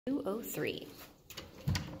203.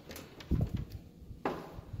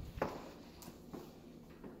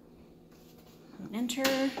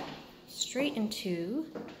 Enter straight into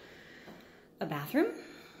a bathroom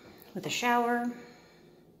with a shower,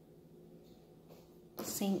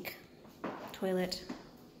 sink, toilet,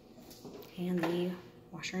 and the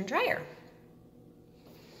washer and dryer.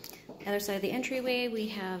 The other side of the entryway, we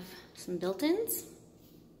have some built-ins.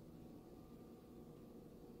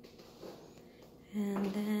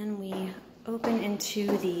 And then we open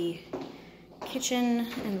into the kitchen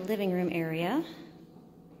and living room area.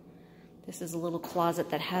 This is a little closet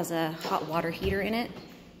that has a hot water heater in it,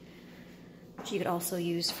 which you could also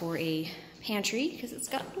use for a pantry because it's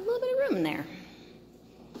got a little bit of room in there.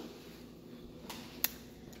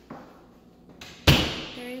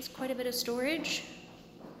 There is quite a bit of storage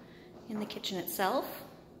in the kitchen itself.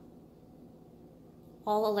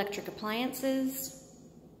 All electric appliances,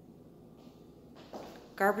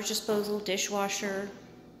 garbage disposal, dishwasher,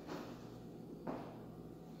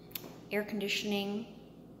 air conditioning.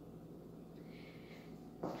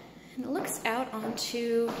 And it looks out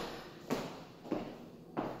onto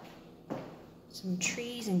some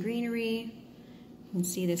trees and greenery. You can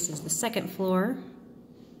see this is the second floor.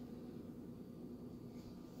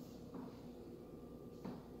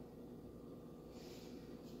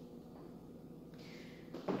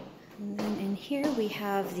 And then in here we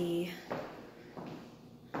have the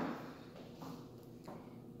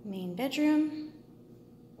main bedroom.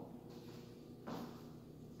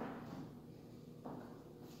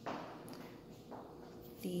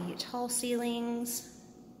 The tall ceilings.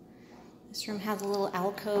 This room has a little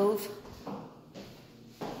alcove.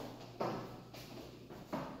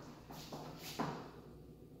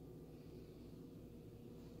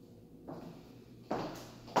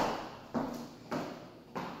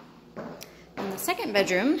 And the second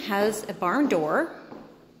bedroom has a barn door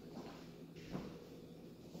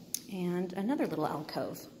and another little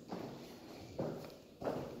alcove.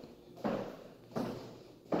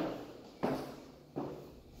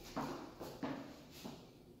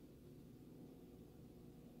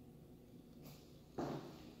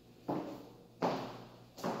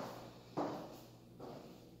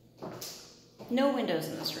 No windows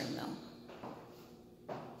in this room, though.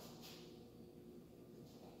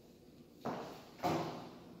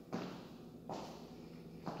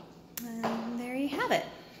 And there you have it.